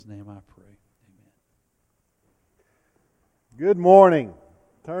In His name I pray. Amen. Good morning.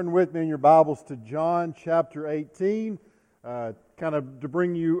 Turn with me in your Bibles to John chapter 18. Kind of to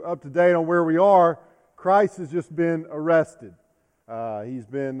bring you up to date on where we are, Christ has just been arrested. He's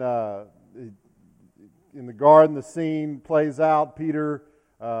been in the garden. The scene plays out. Peter,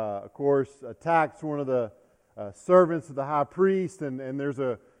 of course, attacks one of the servants of the high priest, and there's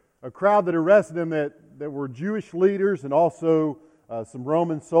a crowd that arrested him that were Jewish leaders and also some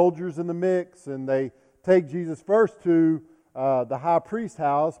Roman soldiers in the mix, and they take Jesus first to the high priest's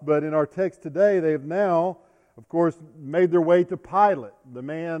house, but in our text today, they have now, of course, made their way to Pilate, the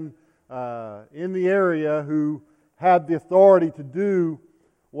man in the area who had the authority to do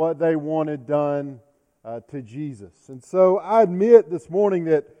what they wanted done to Jesus. And so I admit this morning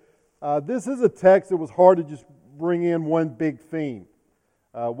that this is a text that was hard to just bring in one big theme.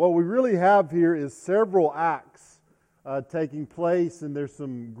 What we really have here is several acts taking place, and there's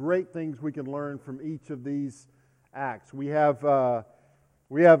some great things we can learn from each of these acts. We have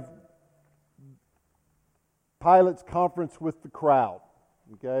Pilate's conference with the crowd.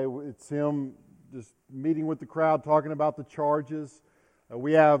 Okay, it's him just meeting with the crowd, talking about the charges.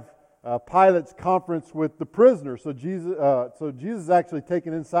 We have Pilate's conference with the prisoner. So Jesus is actually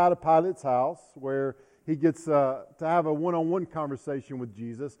taken inside of Pilate's house, where he gets to have a one-on-one conversation with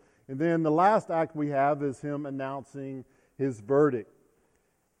Jesus. And then the last act we have is him announcing his verdict.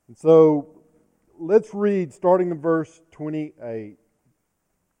 And so let's read starting in verse 28. It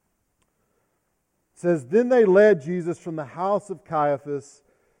says, "Then they led Jesus from the house of Caiaphas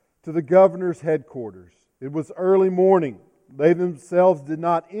to the governor's headquarters. It was early morning. They themselves did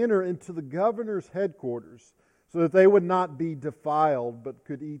not enter into the governor's headquarters, so that they would not be defiled, but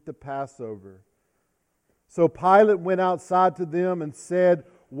could eat the Passover. So Pilate went outside to them and said,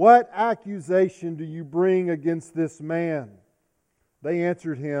 'What accusation do you bring against this man?' They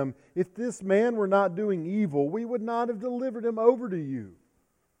answered him, 'If this man were not doing evil, we would not have delivered him over to you.'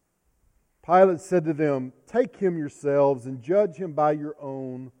 Pilate said to them, 'Take him yourselves and judge him by your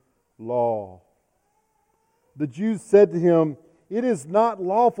own law.' The Jews said to him, 'It is not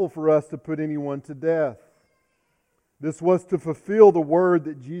lawful for us to put anyone to death.' This was to fulfill the word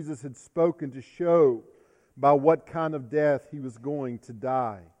that Jesus had spoken, to show by what kind of death he was going to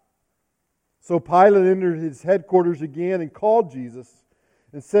die. So Pilate entered his headquarters again and called Jesus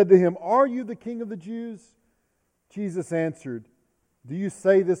and said to him, 'Are you the king of the Jews?' Jesus answered, 'Do you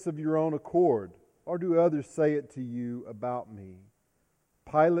say this of your own accord, or do others say it to you about me?'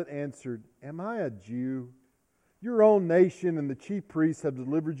 Pilate answered, 'Am I a Jew? Your own nation and the chief priests have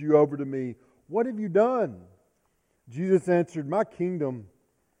delivered you over to me. What have you done?' Jesus answered, 'My kingdom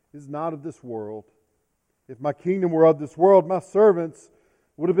is not of this world. If my kingdom were of this world, my servants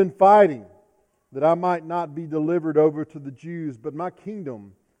would have been fighting, that I might not be delivered over to the Jews, but my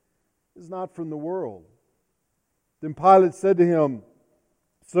kingdom is not from the world.' Then Pilate said to him,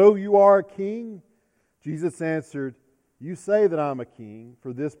 'So you are a king?' Jesus answered, 'You say that I am a king.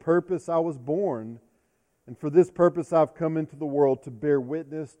 For this purpose I was born, and for this purpose I have come into the world, to bear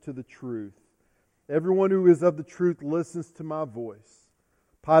witness to the truth. Everyone who is of the truth listens to my voice.'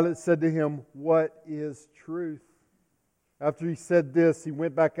 Pilate said to him, 'What is truth?' After he said this, he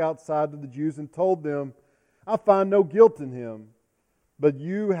went back outside to the Jews and told them, 'I find no guilt in him, but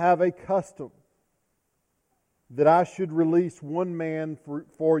you have a custom that I should release one man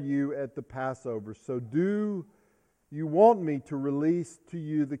for you at the Passover. So do you want me to release to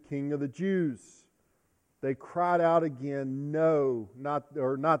you the king of the Jews?' They cried out again, 'No,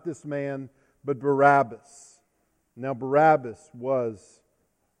 not this man, but Barabbas.' Now Barabbas was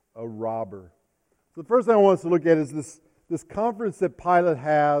a robber." So the first thing I want us to look at is this conference that Pilate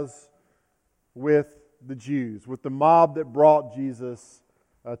has with the Jews, with the mob that brought Jesus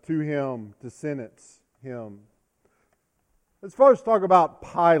to him to sentence him. Let's first talk about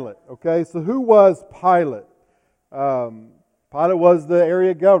Pilate, okay? So who was Pilate? Pilate was the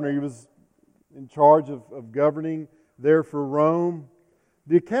area governor. He was in charge of governing there for Rome.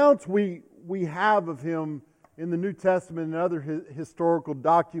 The accounts we have of him in the New Testament and other historical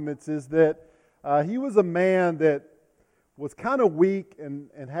documents is that he was a man that was kind of weak and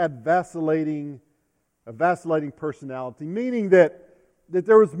had a vacillating personality, meaning that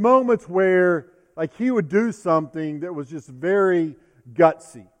there was moments where like he would do something that was just very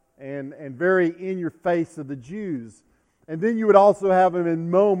gutsy and very in your face of the Jews. And then you would also have him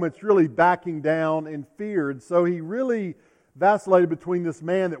in moments really backing down in fear. And so he really vacillated between this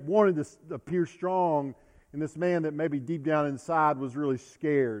man that wanted to appear strong and this man that maybe deep down inside was really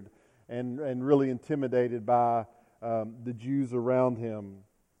scared and really intimidated by the Jews around him.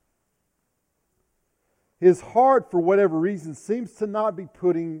 his heart, for whatever reason, seems to not be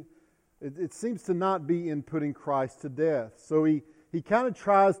it seems to not be in putting Christ to death. So he kind of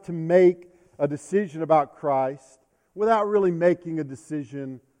tries to make a decision about Christ without really making a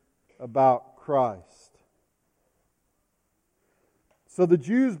decision about Christ. So the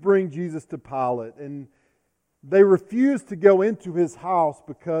Jews bring Jesus to Pilate, and they refuse to go into his house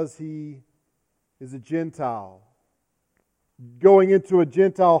because he is a Gentile. Going into a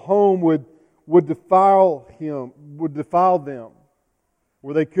Gentile home would defile them,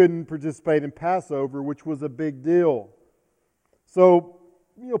 where they couldn't participate in Passover, which was a big deal. So,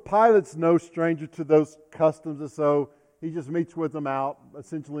 Pilate's no stranger to those customs, and so he just meets with them out,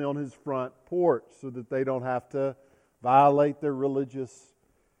 essentially on his front porch, so that they don't have to violate their religious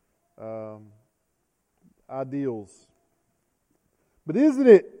ideals. But isn't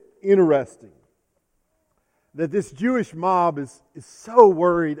it interesting that this Jewish mob is so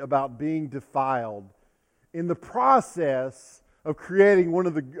worried about being defiled in the process of creating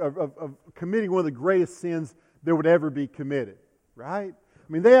of committing one of the greatest sins that would ever be committed, right?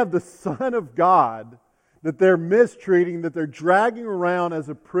 I mean, they have the Son of God that they're mistreating, that they're dragging around as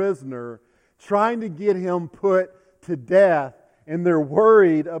a prisoner, trying to get him put to death, and they're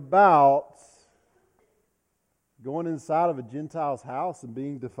worried about going inside of a Gentile's house and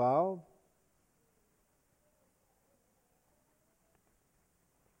being defiled.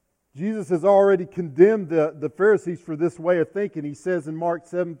 Jesus has already condemned the Pharisees for this way of thinking. He says in Mark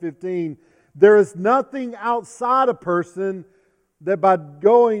 7:15, "There is nothing outside a person that by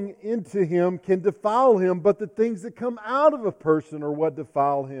going into him can defile him, but the things that come out of a person are what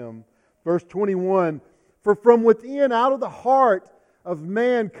defile him." Verse 21, "For from within, out of the heart of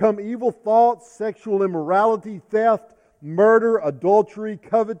man come evil thoughts, sexual immorality, theft, murder, adultery,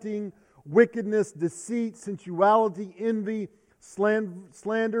 coveting, wickedness, deceit, sensuality, envy,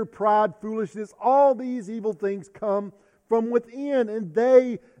 slander, pride, foolishness. All these evil things come from within, and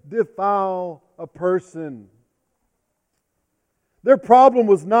they defile a person." Their problem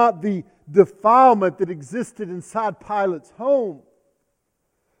was not the defilement that existed inside Pilate's home.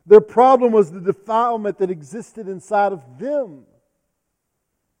 Their problem was the defilement that existed inside of them.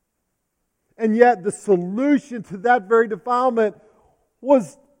 And yet the solution to that very defilement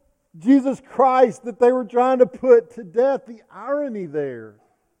was Jesus Christ that they were trying to put to death. The irony there.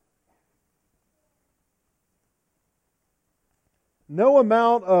 No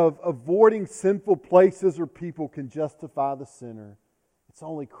amount of avoiding sinful places or people can justify the sinner. It's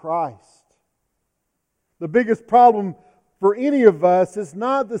only Christ. The biggest problem for any of us is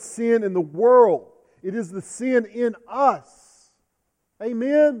not the sin in the world. It is the sin in us.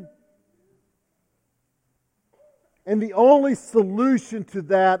 Amen? And the only solution to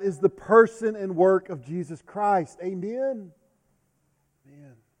that is the person and work of Jesus Christ. Amen?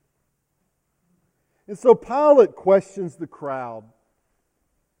 Amen. And so Pilate questions the crowd.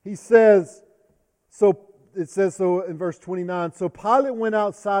 He says, it says in verse 29, "So Pilate went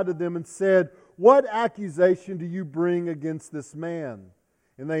outside to them and said, 'What accusation do you bring against this man?'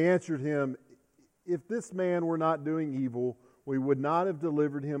 And they answered him, 'If this man were not doing evil, we would not have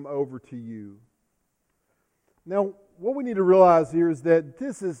delivered him over to you.'" Now, what we need to realize here is that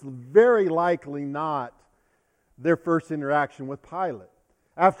this is very likely not their first interaction with Pilate.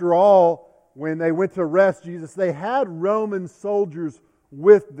 After all, when they went to arrest Jesus, they had Roman soldiers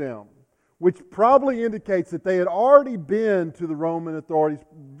with them, which probably indicates that they had already been to the Roman authorities,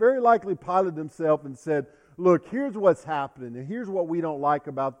 very likely Pilate himself, and said, "Look, here's what's happening, and here's what we don't like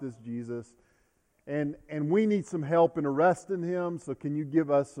about this Jesus, and we need some help in arresting him, so can you give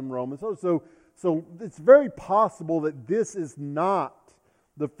us some Roman soldiers?" So it's very possible that this is not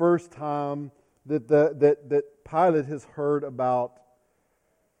the first time that Pilate has heard about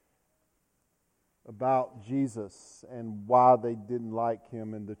Jesus and why they didn't like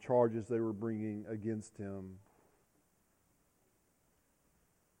him and the charges they were bringing against him.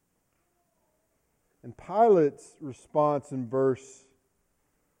 And Pilate's response in verse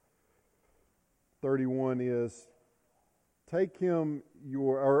 31 is, "Take him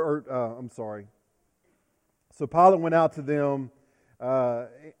So Pilate went out to them,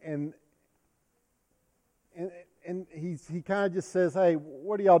 and he kind of just says, "Hey,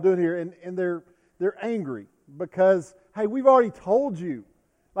 what are y'all doing here?" And they're angry because, "Hey, we've already told you.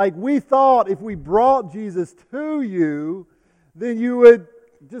 Like, we thought if we brought Jesus to you, then you would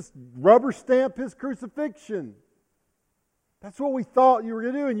just rubber stamp his crucifixion. That's what we thought you were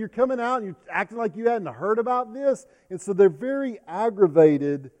going to do, and you're coming out and you're acting like you hadn't heard about this." And so they're very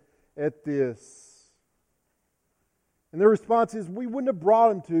aggravated at this. And their response is, "We wouldn't have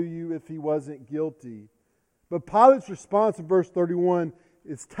brought him to you if he wasn't guilty." But Pilate's response in verse 31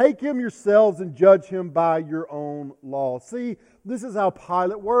 is take him yourselves and judge him by your own law. See, this is how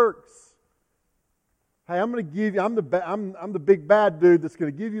Pilate works. Hey, I'm going to give you, I'm the big bad dude that's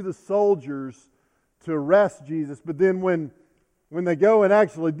going to give you the soldiers to arrest Jesus. But then when they go and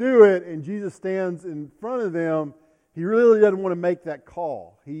actually do it and Jesus stands in front of them, he really doesn't want to make that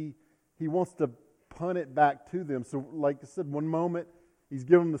call. He wants to punt it back to them. So like I said, one moment he's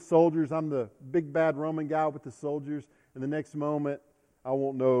giving the soldiers, I'm the big bad Roman guy with the soldiers. And the next moment, I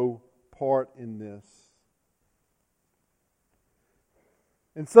want no part in this.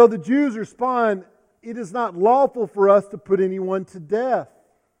 And so the Jews respond, it is not lawful for us to put anyone to death.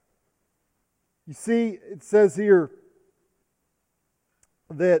 You see, it says here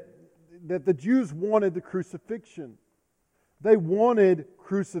that the Jews wanted the crucifixion. They wanted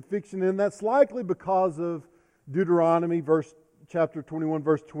crucifixion, and that's likely because of Deuteronomy chapter 21,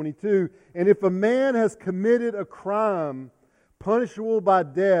 verse 22. And if a man has committed a crime punishable by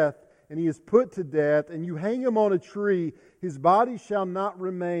death, and he is put to death, and you hang him on a tree, his body shall not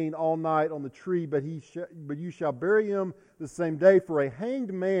remain all night on the tree, but you shall bury him the same day. For a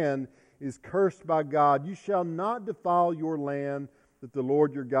hanged man is cursed by God. You shall not defile your land that the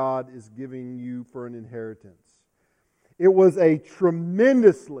Lord your God is giving you for an inheritance. It was a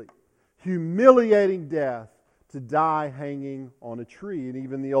tremendously humiliating death to die hanging on a tree. And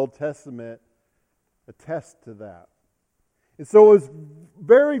even the Old Testament attests to that. And so it was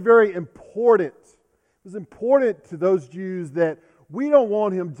very, very important. It was important to those Jews that we don't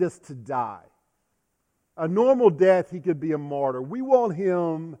want him just to die. A normal death, he could be a martyr. We want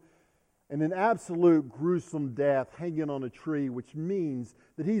him in an absolute gruesome death hanging on a tree, which means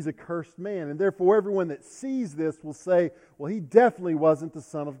that he's a cursed man. And therefore everyone that sees this will say, well, he definitely wasn't the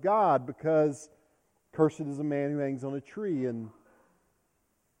Son of God, because cursed is a man who hangs on a tree. And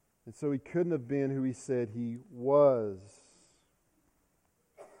so he couldn't have been who he said he was.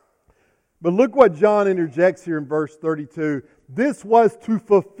 But look what John interjects here in verse 32. This was to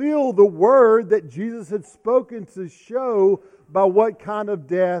fulfill the word that Jesus had spoken, to show by what kind of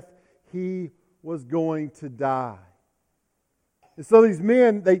death he was going to die. And so these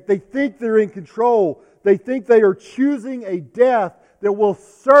men, they think they're in control. They think they are choosing a death that will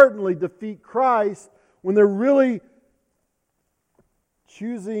certainly defeat Christ, when they're really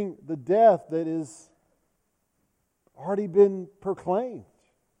choosing the death that has already been proclaimed.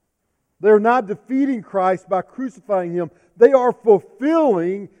 They're not defeating Christ by crucifying Him. They are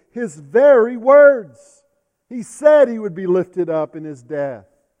fulfilling His very words. He said He would be lifted up in His death.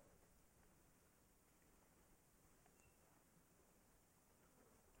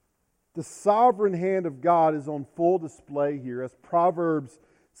 The sovereign hand of God is on full display here. As Proverbs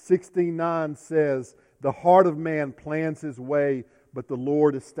 16:9 says, the heart of man plans his way, but the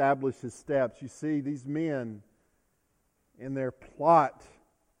Lord establishes his steps. You see, these men, in their plot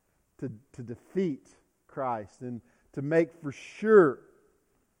to defeat Christ and to make for sure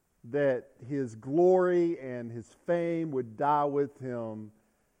that His glory and His fame would die with Him,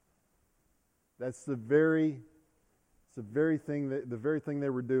 that's the very thing they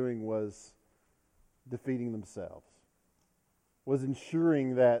were doing was defeating themselves, was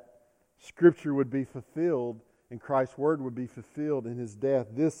ensuring that Scripture would be fulfilled and Christ's word would be fulfilled in His death.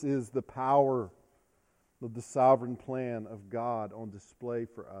 This is the power of the sovereign plan of God on display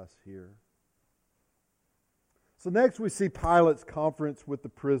for us here. So next we see Pilate's conference with the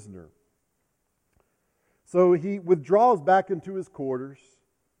prisoner. So he withdraws back into his quarters,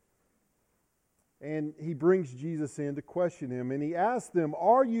 and he brings Jesus in to question him. And he asks them,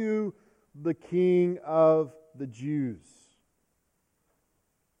 "Are you the King of the Jews?"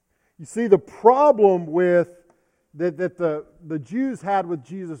 You see, the problem with that the Jews had with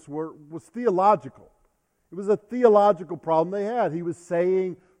Jesus was theological. It was a theological problem they had. He was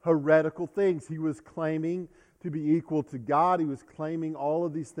saying heretical things. He was claiming to be equal to God. He was claiming all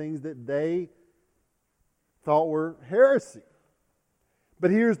of these things that they thought were heresy.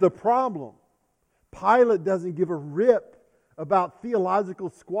 But here's the problem. Pilate doesn't give a rip about theological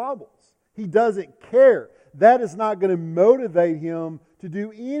squabbles. He doesn't care. That is not going to motivate him to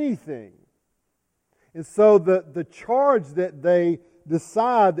do anything. And so the charge that they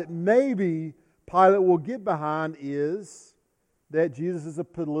decide that maybe Pilate will get behind is that Jesus is a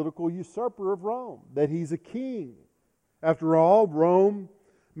political usurper of Rome, that he's a king. After all, Rome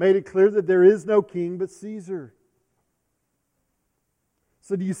made it clear that there is no king but Caesar.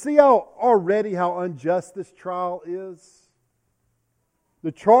 So do you see how unjust this trial is?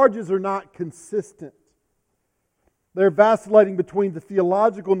 The charges are not consistent. They're vacillating between the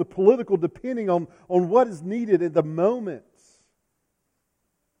theological and the political, depending on what is needed at the moment.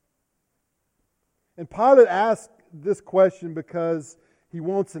 And Pilate asked this question because He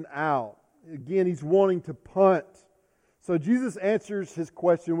wants an out. Again, he's wanting to punt. So Jesus answers his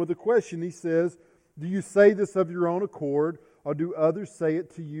question with a question. He says, do you say this of your own accord, or do others say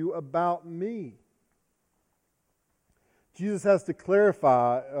it to you about me? Jesus has to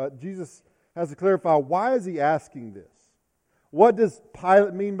clarify. Why is he asking this? What does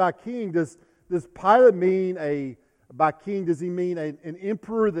Pilate mean by king? Does Pilate mean by king? Does he mean an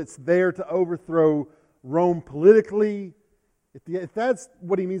emperor that's there to overthrow Rome politically? If that's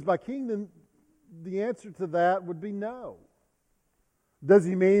what he means by king, then the answer to that would be no. Does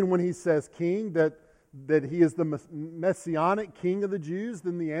he mean when he says king that he is the messianic king of the Jews?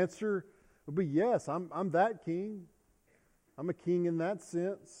 Then the answer would be yes, I'm that king. I'm a king in that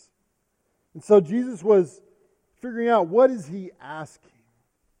sense. And so Jesus was figuring out, what is he asking?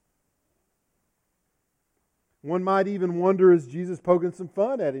 One might even wonder, is Jesus poking some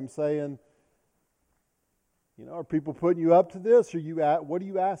fun at him, saying, are people putting you up to this? What are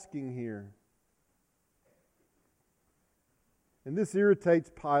you asking here? And this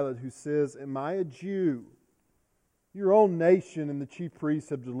irritates Pilate, who says, am I a Jew? Your own nation and the chief priests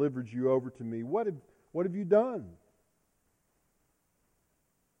have delivered you over to me. What have you done?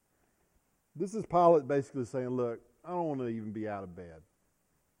 This is Pilate basically saying, look, I don't want to even be out of bed.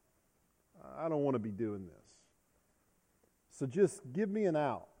 I don't want to be doing this. So just give me an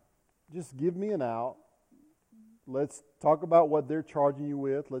out. Just give me an out. Let's talk about what they're charging you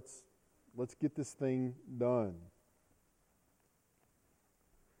with. Let's get this thing done.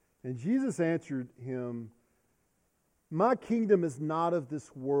 And Jesus answered him, my kingdom is not of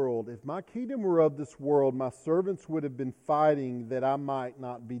this world. If my kingdom were of this world, my servants would have been fighting that I might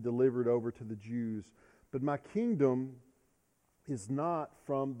not be delivered over to the Jews. But my kingdom is not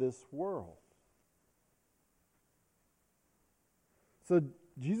from this world. So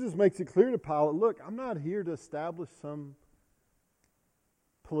Jesus makes it clear to Pilate, look, I'm not here to establish some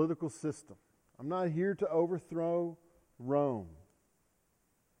political system. I'm not here to overthrow Rome.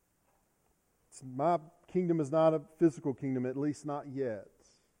 My kingdom is not a physical kingdom, at least not yet.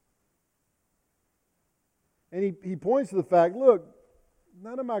 And he points to the fact, look,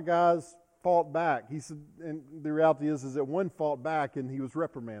 none of my guys fought back. He said, and the reality is that one fought back and he was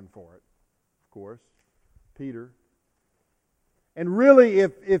reprimanded for it, of course, Peter. And really,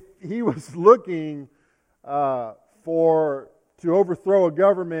 if he was looking to overthrow a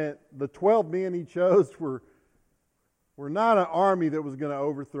government, the 12 men he chose were not an army that was going to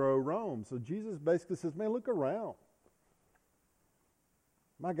overthrow Rome. So Jesus basically says, man, look around.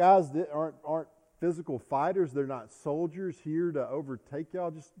 My guys aren't physical fighters. They're not soldiers here to overtake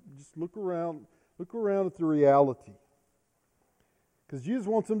y'all. Just look around. Look around at the reality. Because Jesus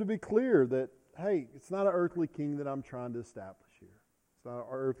wants them to be clear that, hey, it's not an earthly king that I'm trying to establish here. It's not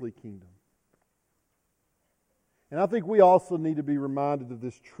our earthly kingdom. And I think we also need to be reminded of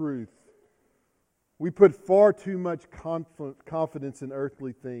this truth. We put far too much confidence in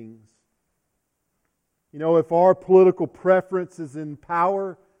earthly things. If our political preference is in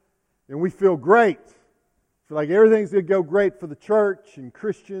power, then we feel great. Feel like everything's going to go great for the church and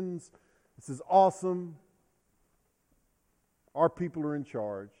Christians. This is awesome. Our people are in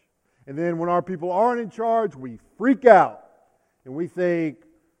charge. And then when our people aren't in charge, we freak out. And we think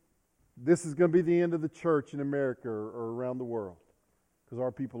this is going to be the end of the church in America or around the world because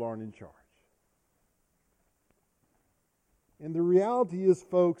our people aren't in charge. And the reality is,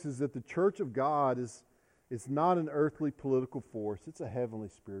 folks, is that the church of God is not an earthly political force. It's a heavenly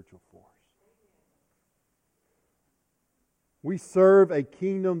spiritual force. We serve a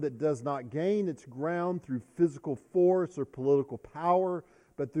kingdom that does not gain its ground through physical force or political power,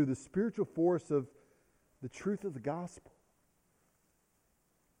 but through the spiritual force of the truth of the gospel.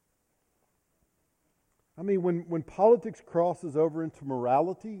 I mean, when politics crosses over into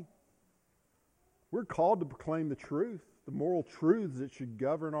morality, we're called to proclaim the truth, the moral truths that should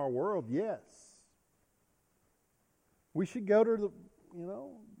govern our world. Yes. We should go to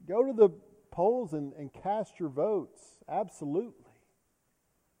the polls and cast your votes. Absolutely.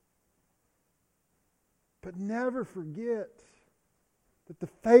 But never forget that the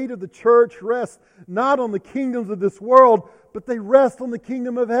fate of the church rests not on the kingdoms of this world, but they rest on the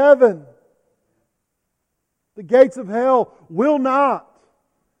kingdom of heaven. The gates of hell will not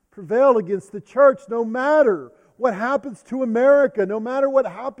prevail against the church, no matter what happens to America, no matter what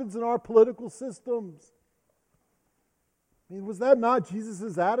happens in our political systems. I mean, was that not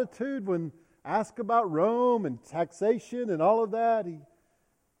Jesus' attitude when asked about Rome and taxation and all of that? He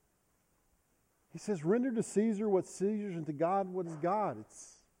says, render to Caesar what's Caesar's and to God what is God.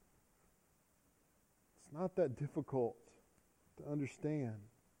 It's not that difficult to understand.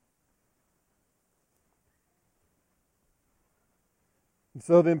 And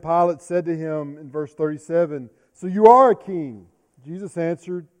so then Pilate said to him in verse 37, "So you are a king?" Jesus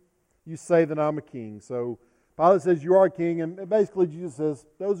answered, "You say that I'm a king." So Pilate says, "You are a king." And basically Jesus says,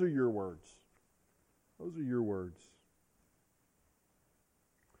 "Those are your words. Those are your words."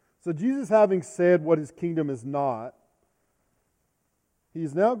 So Jesus, having said what his kingdom is not,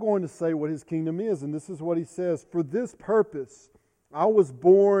 he's now going to say what his kingdom is. And this is what he says: "For this purpose I was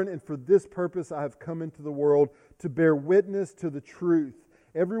born, and for this purpose I have come into the world, to bear witness to the truth.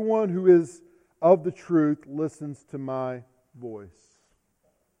 Everyone who is of the truth listens to my voice."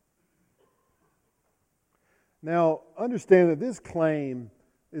 Now, understand that this claim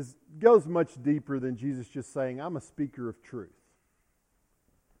goes much deeper than Jesus just saying, "I'm a speaker of truth."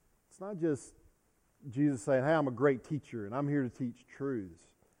 It's not just Jesus saying, "Hey, I'm a great teacher and I'm here to teach truths."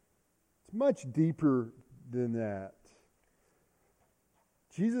 It's much deeper than that.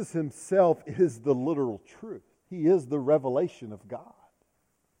 Jesus himself is the literal truth. He is the revelation of God.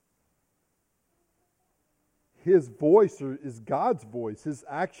 His voice is God's voice. His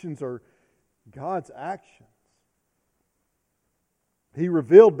actions are God's actions. He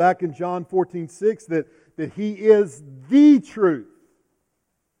revealed back in John 14:6 that He is the truth,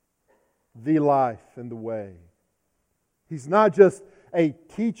 the life, and the way. He's not just a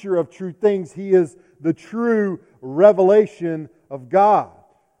teacher of true things. He is the true revelation of God.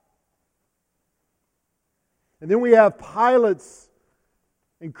 And then we have Pilate's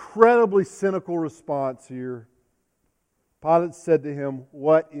incredibly cynical response here. Pilate said to him,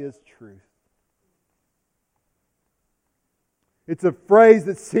 "What is truth?" It's a phrase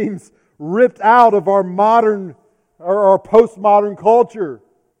that seems ripped out of our modern or our postmodern culture.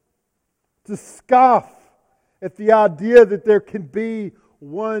 To scoff at the idea that there can be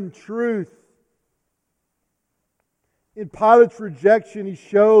one truth. In Pilate's rejection, he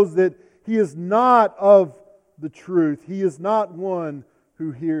shows that he is not of the truth. He is not one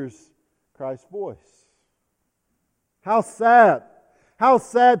who hears Christ's voice. How sad. How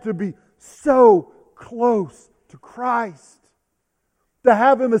sad to be so close to Christ. To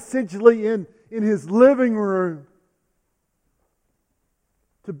have Him essentially in His living room.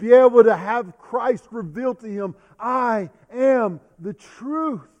 To be able to have Christ reveal to him, "I am the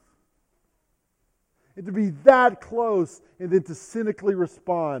truth." And to be that close and then to cynically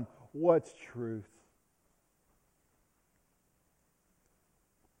respond, "What's truth?"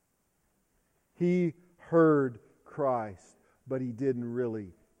 He heard Christ, but he didn't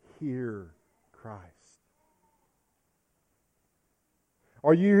really hear Christ.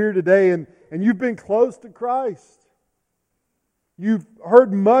 Are you here today and you've been close to Christ? You've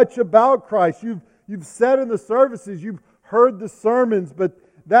heard much about Christ. You've sat in the services. You've heard the sermons, but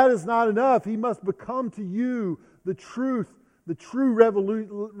that is not enough. He must become to you the truth, the true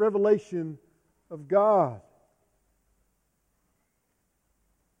revelation of God.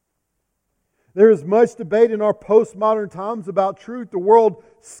 There is much debate in our postmodern times about truth. The world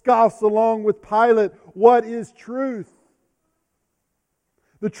scoffs along with Pilate. What is truth?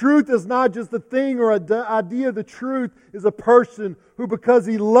 The truth is not just a thing or an idea. The truth is a person who, because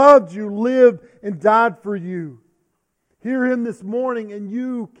He loved you, lived and died for you. Hear Him this morning and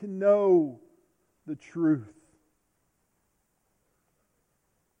you can know the truth.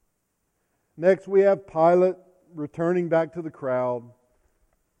 Next we have Pilate returning back to the crowd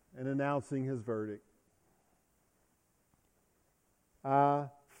and announcing his verdict. "I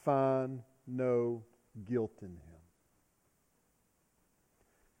find no guilt in him."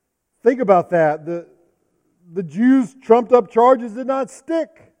 Think about that. The Jews' trumped up charges did not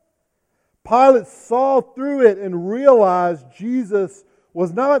stick. Pilate saw through it and realized Jesus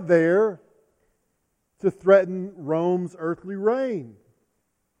was not there to threaten Rome's earthly reign.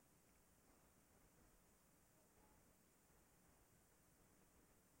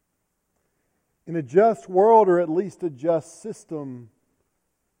 In a just world, or at least a just system,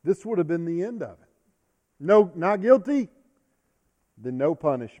 this would have been the end of it. No, not guilty, then no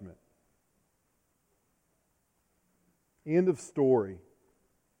punishment. End of story.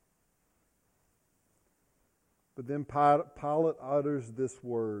 But then Pilate utters this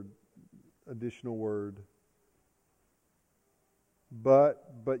word, additional word. But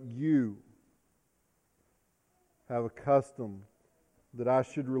you have a custom that I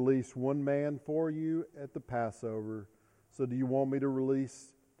should release one man for you at the Passover. So do you want me to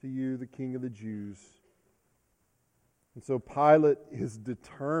release to you the King of the Jews? And so Pilate is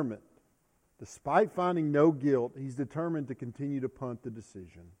determined, despite finding no guilt, he's determined to continue to punt the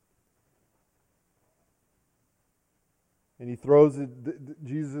decision. And he throws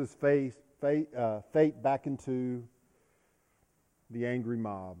Jesus' fate back into the angry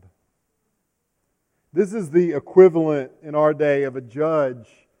mob. This is the equivalent in our day of a judge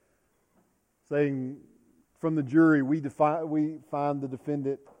saying from the jury, we find the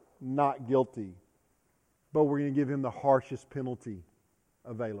defendant not guilty, but we're going to give him the harshest penalty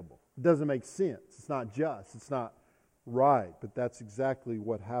available. It doesn't make sense. It's not just. It's not right. But that's exactly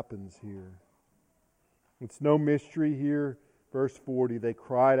what happens here. It's no mystery here. Verse 40, they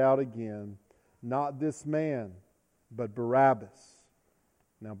cried out again, not this man, but Barabbas.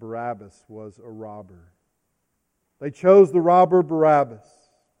 Now Barabbas was a robber. They chose the robber Barabbas.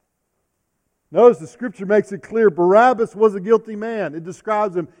 Notice the Scripture makes it clear Barabbas was a guilty man. It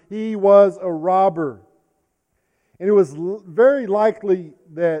describes him. He was a robber. And it was very likely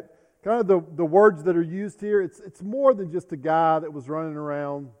that kind of the words that are used here, it's more than just a guy that was running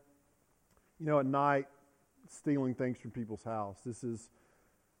around, at night stealing things from people's house. This is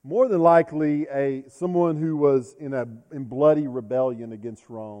more than likely someone who was in bloody rebellion against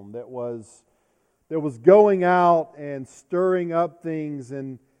Rome, that was going out and stirring up things,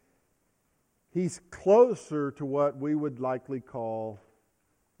 and he's closer to what we would likely call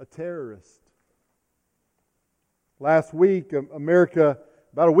a terrorist. Last week, America,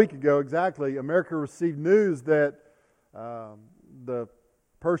 about a week ago exactly, America received news that the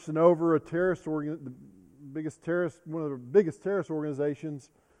person over one of the biggest terrorist organizations,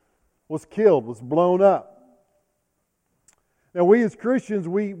 was killed, was blown up. Now, we as Christians,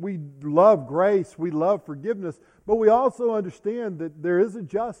 we love grace, we love forgiveness, but we also understand that there is a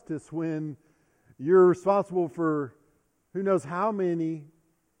justice when you're responsible for who knows how many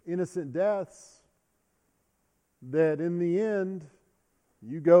innocent deaths, that in the end,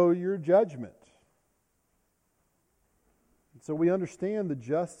 you go your judgment. So we understand the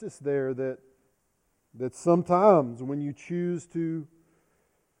justice there, that sometimes when you choose to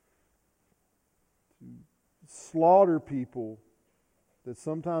slaughter people, that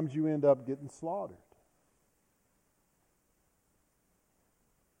sometimes you end up getting slaughtered.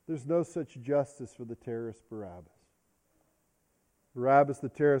 There's no such justice for the terrorist Barabbas. Barabbas, the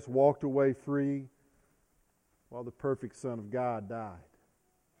terrorist, walked away free while the perfect Son of God died.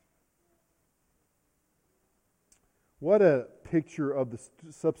 What a picture of the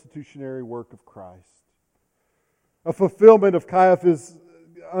substitutionary work of Christ. A fulfillment of Caiaphas'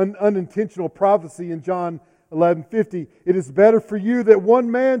 unintentional prophecy in John 11:50. It is better for you that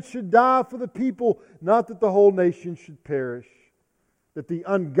one man should die for the people, not that the whole nation should perish. That the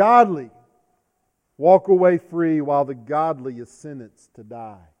ungodly walk away free while the godly is sentenced to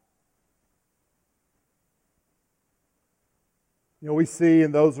die. We see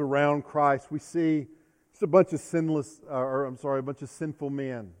in those around Christ, we see just a bunch of a bunch of sinful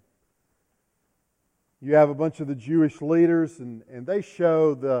men. You have a bunch of the Jewish leaders, and they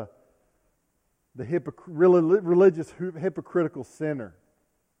show the religious hypocritical sinner.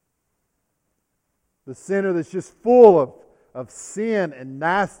 The sinner that's just full of sin and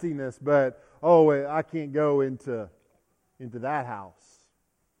nastiness, but, I can't go into that house.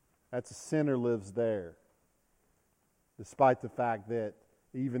 That's a sinner lives there. Despite the fact that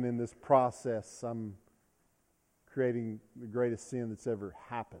even in this process, I'm creating the greatest sin that's ever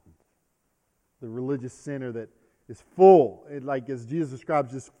happened. The religious sinner that is full, as Jesus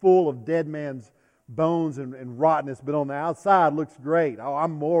describes, just full of dead man's bones and rottenness, but on the outside looks great.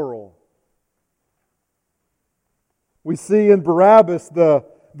 I'm moral. We see in Barabbas the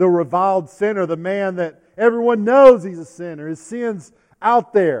reviled sinner, the man that everyone knows he's a sinner. His sin's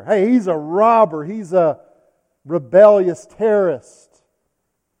out there. Hey, he's a robber. He's a rebellious terrorist.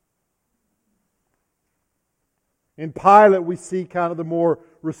 In Pilate, we see kind of the more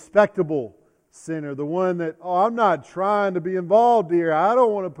respectable sinner, the one that, I'm not trying to be involved here. I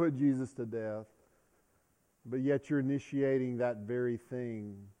don't want to put Jesus to death. But yet you're initiating that very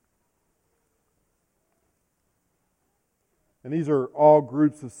thing. And these are all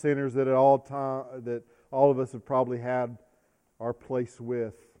groups of sinners that that all of us have probably had our place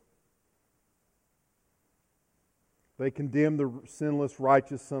with. They condemn the sinless,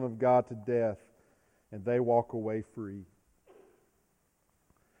 righteous Son of God to death, and they walk away free.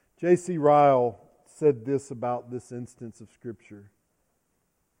 J.C. Ryle said this about this instance of Scripture.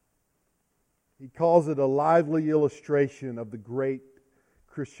 He calls it a lively illustration of the great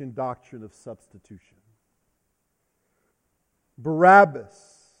Christian doctrine of substitution. Barabbas,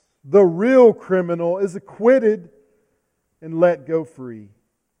 the real criminal, is acquitted and let go free.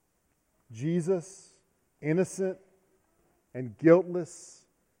 Jesus, innocent and guiltless,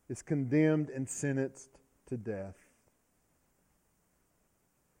 is condemned and sentenced to death.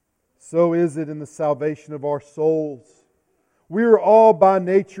 So is it in the salvation of our souls. We are all by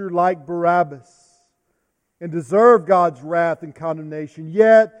nature like Barabbas and deserve God's wrath and condemnation,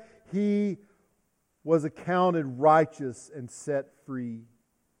 yet He was accounted righteous and set free.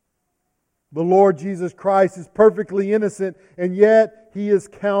 The Lord Jesus Christ is perfectly innocent, and yet He is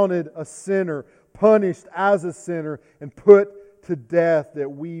counted a sinner, punished as a sinner, and put to death that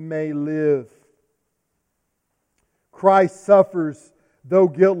we may live. Christ suffers, though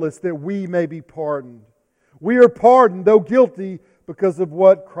guiltless, that we may be pardoned. We are pardoned, though guilty, because of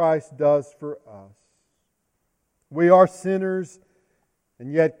what Christ does for us. We are sinners,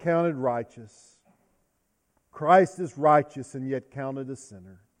 and yet counted righteous. Christ is righteous, and yet counted a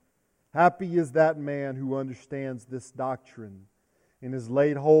sinner. Happy is that man who understands this doctrine and has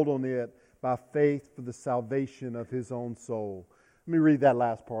laid hold on it by faith for the salvation of his own soul. Let me read that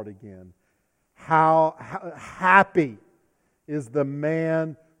last part again. How happy is the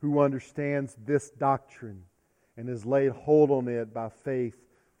man who understands this doctrine and has laid hold on it by faith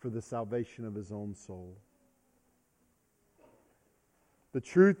for the salvation of his own soul. The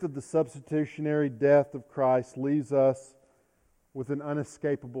truth of the substitutionary death of Christ leaves us with an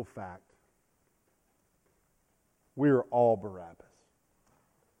unescapable fact. We are all Barabbas.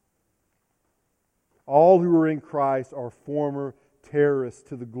 All who are in Christ are former terrorists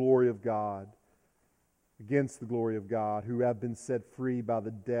to the glory of God, against the glory of God, who have been set free by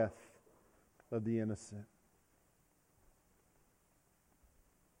the death of the innocent.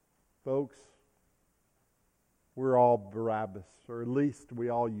 Folks, we're all Barabbas, or at least we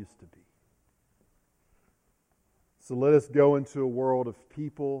all used to be. So let us go into a world of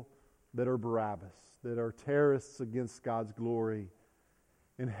people that are Barabbas, that are terrorists against God's glory,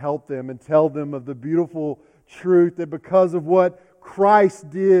 and help them and tell them of the beautiful truth that because of what Christ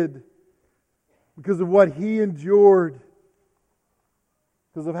did, because of what He endured,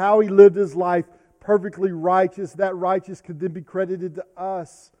 because of how He lived His life perfectly righteous, that righteous could then be credited to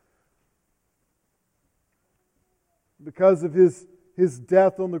us. Because of His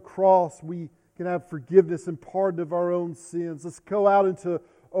death on the cross, we can have forgiveness and pardon of our own sins. Let's go out into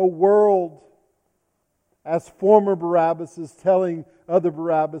a world as former Barabbases, telling other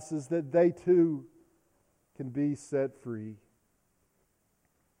Barabbases that they too can be set free.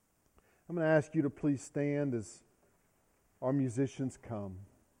 I'm going to ask you to please stand as our musicians come.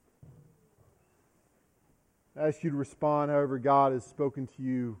 I ask you to respond however God has spoken to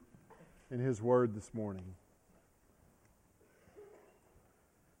you in His Word this morning.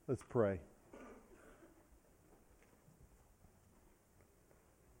 Let's pray.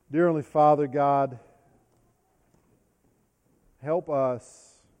 Dear Heavenly Father, God, help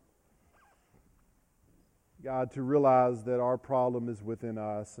us, God, to realize that our problem is within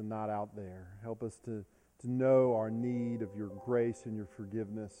us and not out there. Help us to know our need of Your grace and Your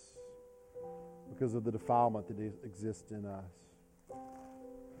forgiveness because of the defilement that exists in us.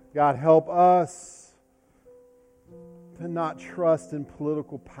 God, help us to not trust in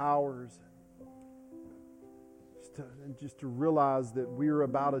political powers, just to realize that we are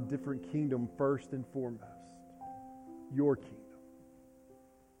about a different kingdom first and foremost, Your kingdom.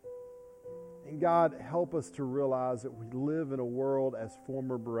 And God, help us to realize that we live in a world as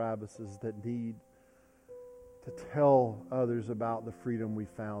former Barabbases that need to tell others about the freedom we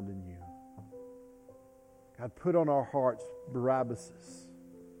found in You. God, put on our hearts Barabbases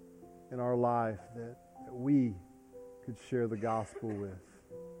in our life that we could share the gospel with.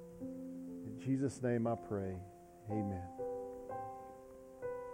 In Jesus' name I pray. Amen.